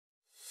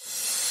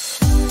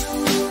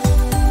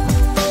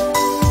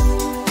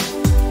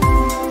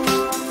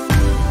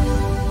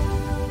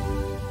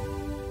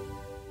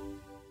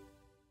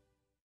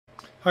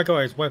Hi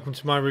guys, welcome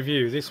to my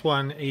review. This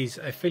one is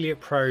Affiliate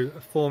Pro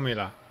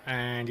Formula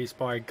and it's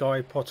by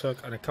Guy Potter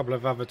and a couple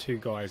of other two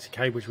guys,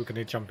 okay, which we're going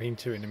to jump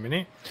into in a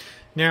minute.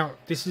 Now,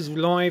 this is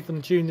live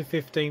on June the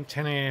 15th,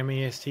 10 AM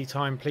EST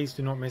time. Please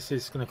do not miss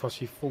this. It's going to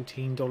cost you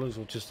 $14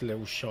 or just a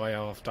little shy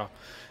after.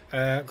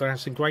 Going to have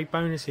some great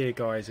bonus here,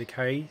 guys,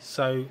 okay?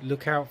 So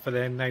look out for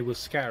them. They will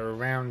scatter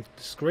around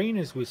the screen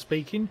as we're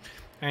speaking,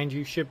 and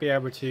you should be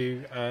able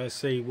to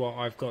see what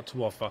I've got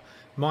to offer.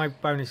 My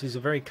bonuses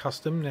are very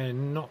custom. They're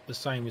not the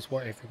same as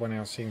what everyone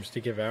else seems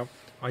to give out.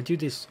 I do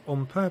this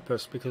on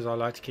purpose because I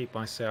like to keep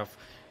myself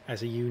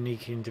as a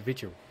unique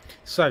individual.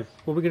 So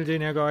what we're going to do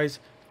now, guys,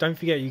 don't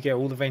forget you get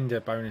all the vendor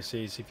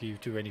bonuses if you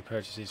do any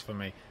purchases from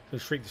me. So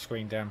shrink the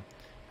screen down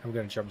and we're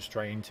going to jump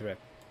straight into it.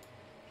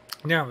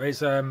 Now there's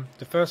the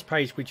first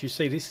page which you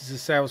see. This is a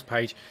sales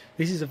page.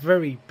 This is a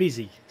very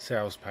busy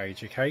sales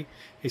page, okay?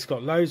 It's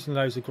got loads and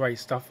loads of great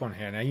stuff on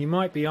here. Now you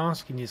might be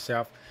asking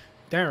yourself,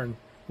 Darren,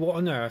 what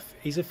on earth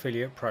is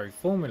Affiliate Pro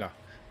Formula?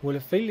 Well,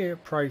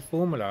 Affiliate Pro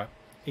Formula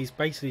is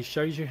basically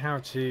shows you how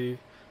to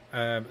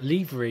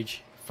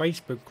leverage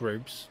Facebook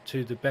groups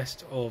to the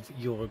best of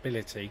your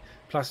ability,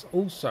 plus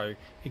also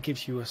it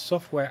gives you a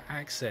software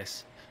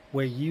access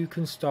where you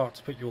can start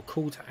to put your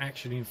call to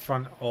action in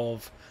front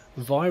of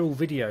viral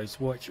videos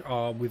which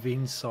are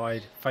within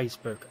inside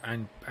Facebook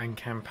and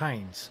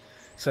campaigns.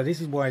 So this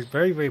is why it's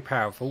very, very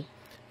powerful.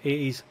 It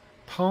is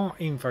part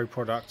info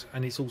product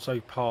and it's also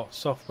part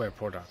software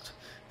product.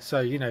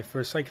 So, you know, for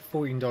the sake of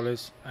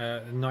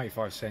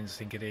 $14.95 I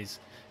think it is,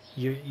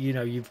 you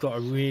know, you've got a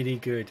really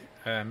good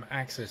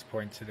access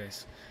point to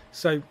this.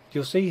 So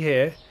you'll see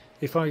here,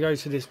 if I go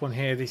to this one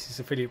here, this is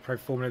Affiliate Pro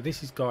Formula.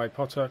 This is Guy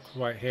Potter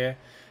right here.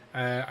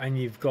 And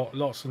you've got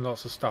lots and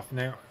lots of stuff.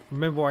 Now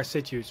remember what I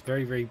said to you, it's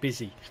very, very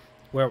busy.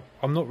 Well,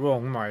 I'm not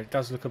wrong, right? It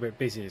does look a bit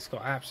busy. It's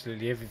got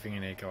absolutely everything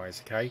in here,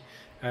 guys, okay?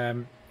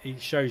 It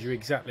shows you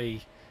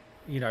exactly,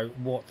 you know,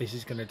 what this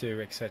is going to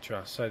do,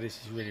 etc. So this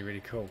is really,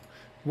 really cool.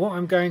 What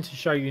I'm going to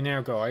show you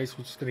now, guys,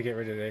 we're just going to get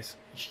rid of this.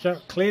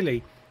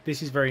 Clearly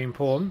this is very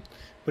important,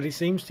 but it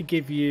seems to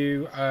give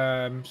you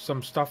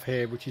some stuff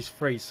here which is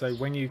free. So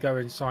when you go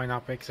and sign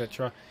up,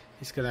 etc.,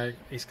 it's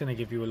gonna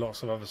give you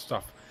lots of other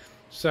stuff.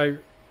 So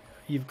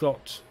you've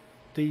got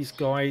these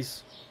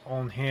guys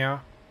on here,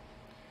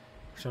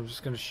 which I'm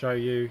just going to show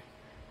you.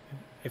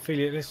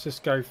 Affiliate, let's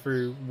just go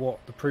through what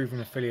the proven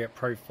Affiliate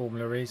Pro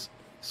Formula is.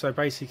 So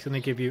basically it's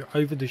going to give you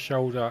over the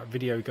shoulder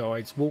video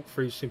guides, walk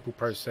through simple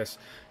process.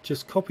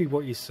 Just copy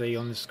what you see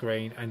on the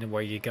screen and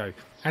away you go.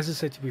 As I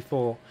said to you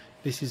before,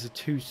 this is a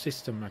two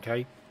system,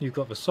 okay? You've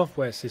got the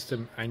software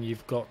system and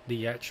you've got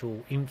the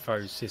actual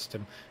info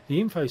system.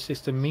 The info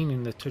system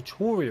meaning the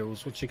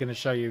tutorials which are going to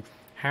show you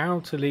how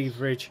to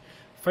leverage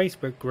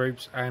Facebook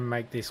groups and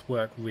make this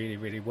work really,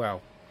 really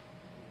well.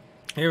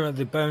 Here are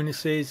the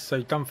bonuses.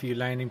 So done for your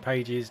landing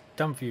pages,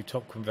 done for your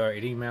top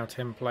converted email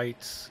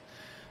templates.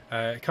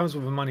 It comes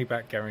with a money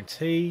back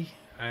guarantee,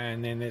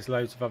 and then there's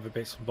loads of other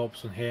bits and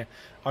bobs on here.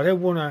 I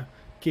don't want to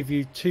give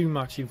you too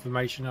much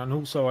information, and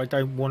also I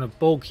don't want to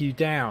bog you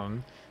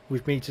down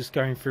with me just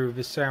going through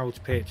the sales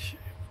pitch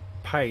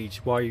page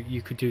while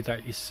you could do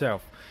that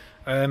yourself.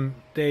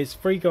 There's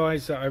three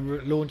guys that are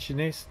launching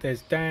this.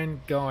 There's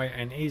Dan, Guy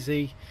and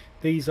Izzy.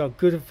 These are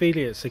good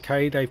affiliates,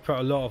 okay? They've put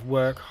a lot of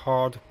work,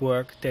 hard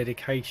work,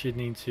 dedication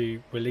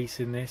into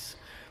releasing this.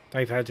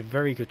 They've had a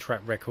very good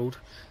track record.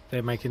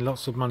 They're making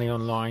lots of money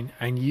online,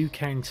 and you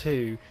can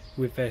too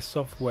with their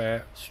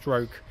software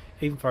stroke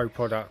info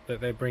product that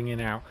they're bringing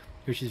out,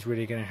 which is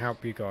really going to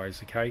help you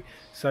guys, okay?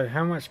 So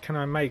how much can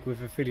I make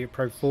with Affiliate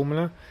Pro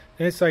Formula?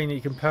 They're saying that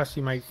you can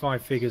personally make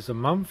 5 figures a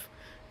month.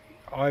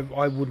 I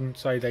wouldn't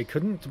say they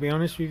couldn't, to be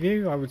honest with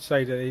you. I would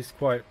say that it's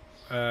quite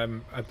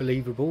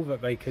believable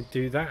that they could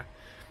do that.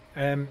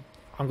 I'm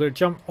going to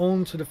jump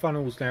on to the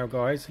funnels now,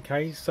 guys,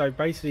 okay? So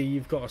basically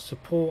you've got a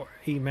support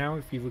email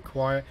if you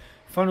require,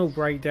 funnel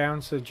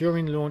breakdown. So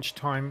during launch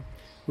time,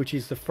 which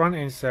is the front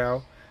end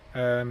sale,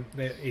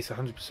 it's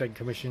 100%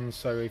 commission.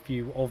 So if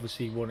you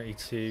obviously wanted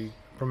to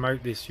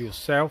promote this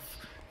yourself,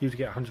 you'd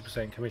get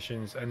 100%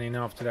 commissions, and then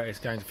after that it's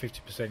going to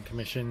 50%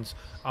 commissions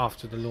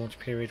after the launch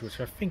period, which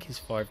I think is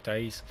 5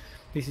 days.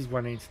 This is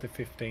running to the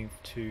 15th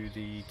to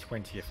the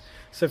 20th.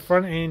 So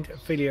front end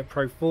Affiliate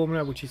Pro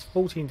Formula, which is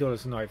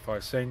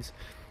 $14.95.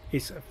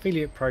 Its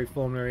Affiliate Pro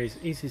Formula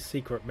is his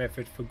secret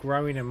method for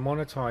growing and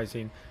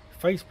monetizing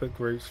Facebook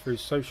groups through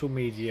social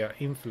media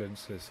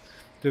influencers.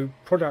 The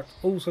product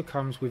also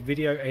comes with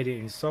video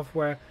editing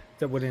software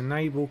that will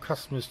enable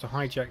customers to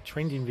hijack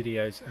trending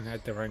videos and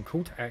add their own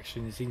call to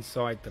actions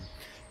inside them,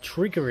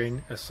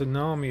 triggering a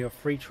tsunami of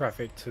free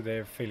traffic to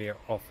their affiliate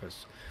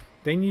offers.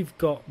 Then you've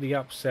got the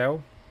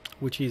upsell,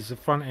 which is the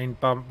front end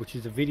bump, which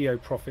is the Video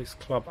Profits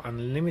Club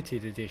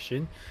Unlimited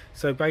edition.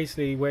 So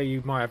basically where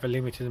you might have a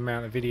limited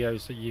amount of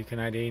videos that you can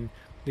add in,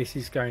 this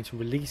is going to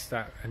release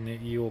that, and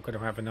you're going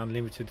to have an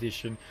unlimited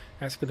edition.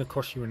 That's going to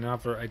cost you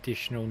another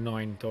additional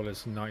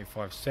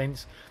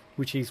 $9.95,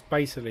 which is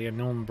basically a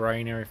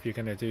non-brainer if you're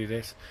going to do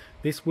this.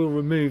 This will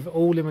remove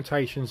all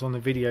limitations on the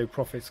Video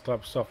Profits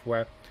Club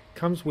software.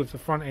 Comes with the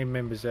front end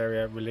members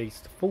area, release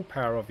the full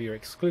power of your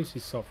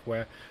exclusive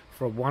software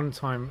for a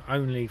one-time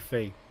only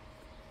fee.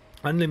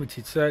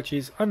 Unlimited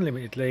searches,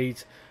 unlimited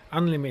leads,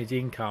 unlimited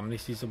income.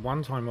 This is a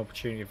one-time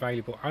opportunity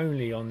available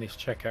only on this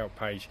checkout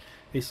page.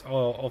 This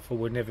offer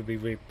will never be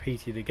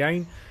repeated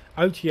again.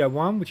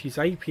 OTO1, which is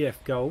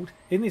APF Gold.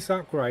 In this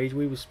upgrade,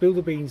 we will spill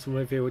the beans and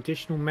reveal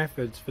additional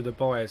methods for the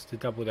buyers to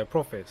double their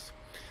profits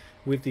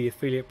with the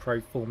Affiliate Pro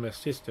Formula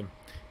system.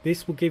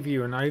 This will give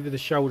you an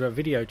over-the-shoulder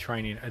video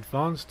training,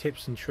 advanced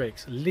tips and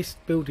tricks, list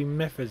building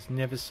methods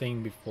never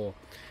seen before.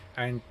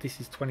 And this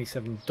is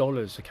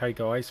 $27, okay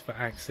guys, for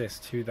access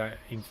to that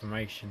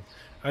information.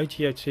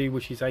 OTO2,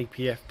 which is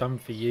APF done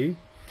for you,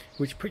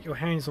 which put your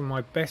hands on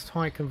my best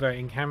high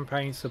converting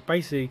campaigns. So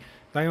basically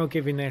they are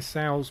giving their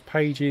sales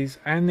pages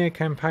and their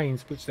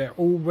campaigns, which they're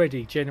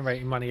already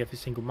generating money every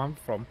single month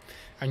from,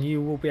 and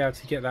you will be able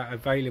to get that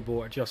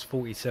available at just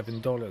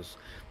 $47.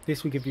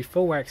 This will give you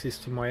full access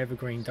to my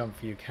evergreen done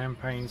for you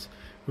campaigns,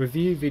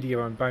 review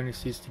video and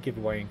bonuses to give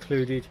away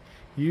included.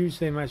 Use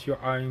them as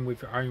your own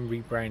with your own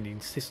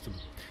rebranding system.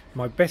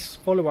 My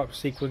best follow-up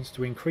sequence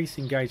to increase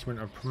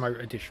engagement and promote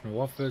additional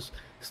offers.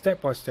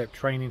 Step-by-step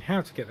training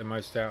how to get the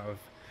most out of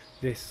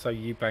this so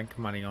you bank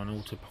money on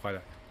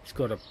autopilot. It's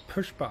got a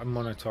push-button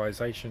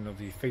monetization of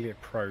the Affiliate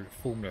Pro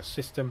Formula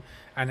system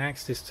and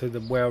access to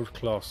the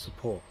world-class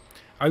support.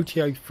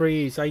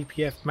 OTO3 is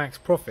APF Max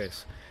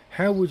Profits.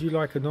 How would you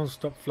like a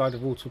non-stop flood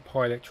of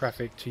autopilot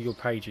traffic to your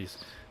pages?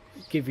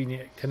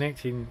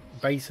 Connecting,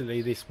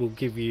 basically this will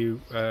give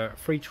you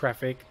free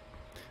traffic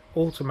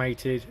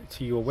automated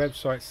to your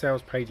website,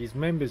 sales pages,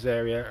 members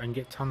area, and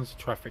get tons of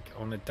traffic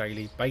on a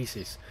daily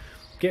basis.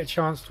 Get a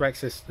chance to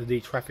access the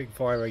traffic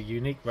via a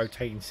unique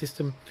rotating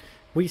system.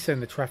 We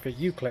send the traffic,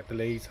 you collect the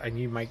leads, and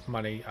you make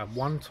money at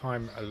one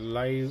time, a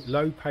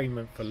low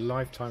payment for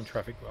lifetime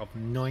traffic of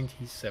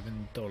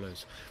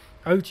 $97.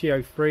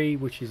 OTO3,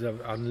 which is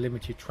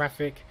unlimited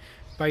traffic.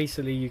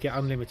 Basically you get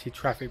unlimited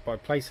traffic by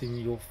placing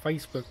your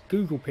Facebook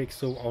Google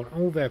Pixel on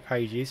all their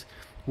pages,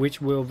 which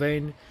will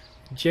then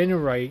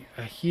generate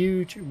a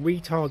huge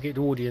retarget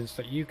audience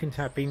that you can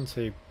tap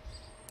into,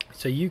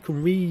 so you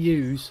can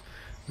reuse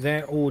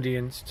their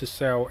audience to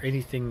sell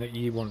anything that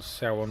you want to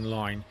sell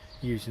online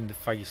using the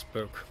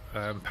Facebook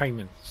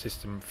payment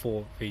system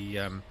for the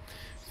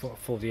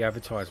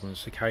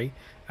advertisements. Okay,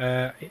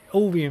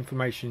 all the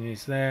information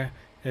is there.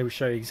 They will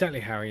show you exactly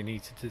how you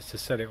need to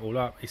set it all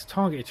up. It's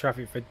targeted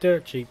traffic for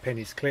dirt cheap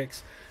pennies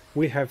clicks.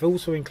 We have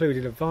also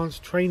included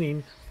advanced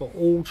training for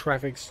all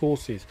traffic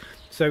sources.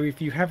 So if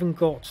you haven't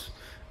got,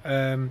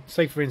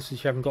 say for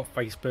instance you haven't got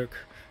Facebook,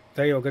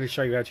 they are going to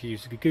show you how to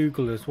use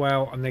Google as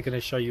well, and they're going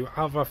to show you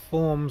other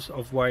forms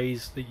of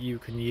ways that you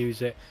can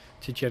use it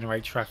to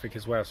generate traffic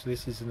as well. So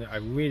this is a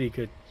really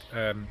good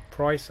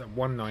price at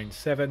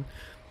 $197.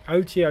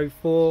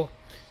 OTO4,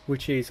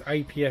 which is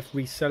APF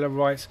reseller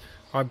rights.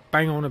 I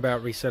bang on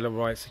about reseller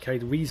rights, okay?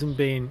 The reason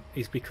being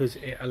is because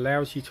it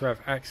allows you to have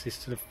access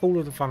to the full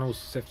of the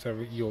funnels as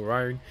if your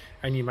own,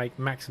 and you make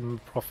maximum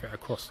profit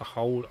across the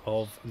whole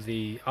of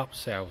the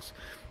upsells.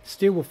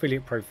 Steal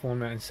Affiliate Pro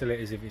Formula and sell it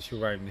as if it's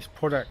your own. This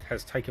product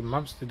has taken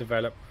months to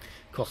develop,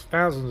 cost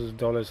thousands of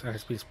dollars, and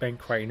has been spent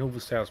creating all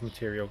the sales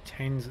material,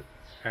 tens of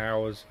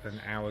hours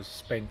and hours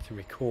spent to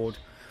record.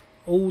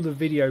 All the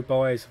video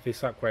buyers of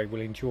this upgrade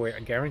will enjoy a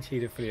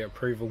guaranteed affiliate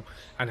approval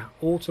and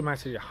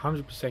automatically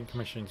 100%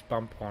 commissions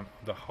bump on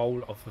the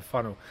whole of the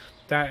funnel.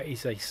 That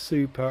is a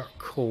super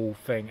cool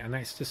thing, and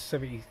that's just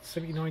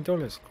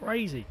 $79.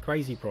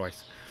 Crazy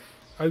price.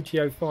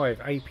 OTO5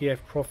 APF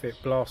Profit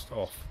Blast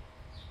Off.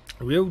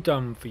 Real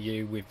done for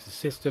you with the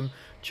system.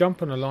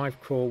 Jump on a live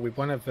call with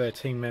one of their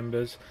team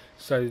members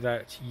so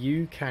that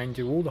you can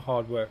do all the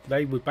hard work.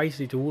 They would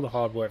basically do all the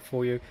hard work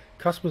for you.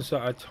 Customers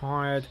that are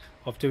tired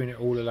of doing it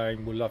all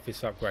alone will love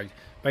this upgrade.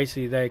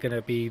 Basically they're going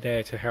to be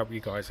there to help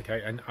you guys,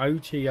 okay? And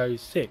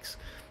OTO6,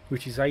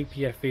 which is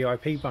APF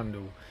VIP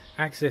bundle,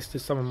 access to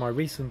some of my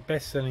recent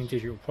best-selling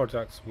digital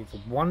products with a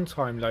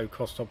one-time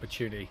low-cost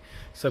opportunity.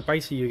 So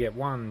basically you get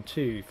 1,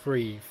 2,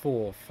 3,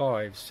 4,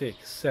 5,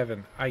 6,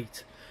 7,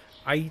 8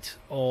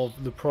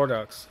 of the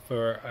products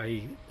for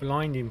a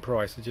blinding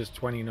price of just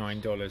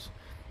 $29,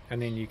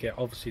 and then you get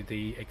obviously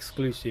the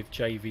exclusive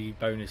JV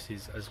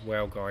bonuses as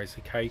well, guys,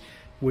 okay,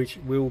 which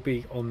will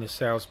be on the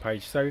sales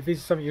page. So if this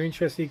is something you're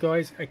interested in,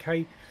 guys,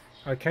 okay,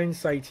 I can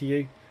say to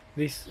you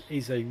this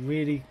is a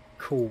really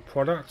cool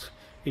product.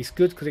 It's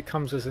good because it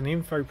comes as an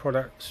info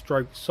product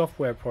stroke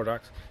software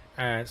product,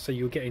 so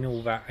you're getting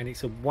all that, and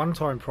it's a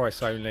one-time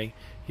price only.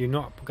 You're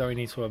not going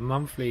into a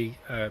monthly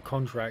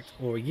contract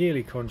or a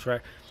yearly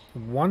contract.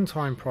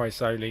 One-time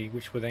price only,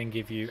 which will then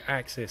give you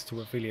access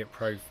to Affiliate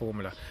Pro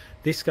Formula.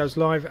 This goes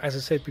live, as I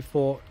said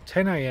before,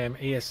 10 AM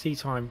EST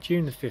time,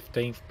 June the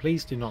 15th.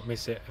 Please do not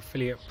miss it.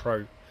 Affiliate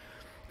Pro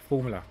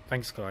Formula.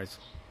 Thanks, guys.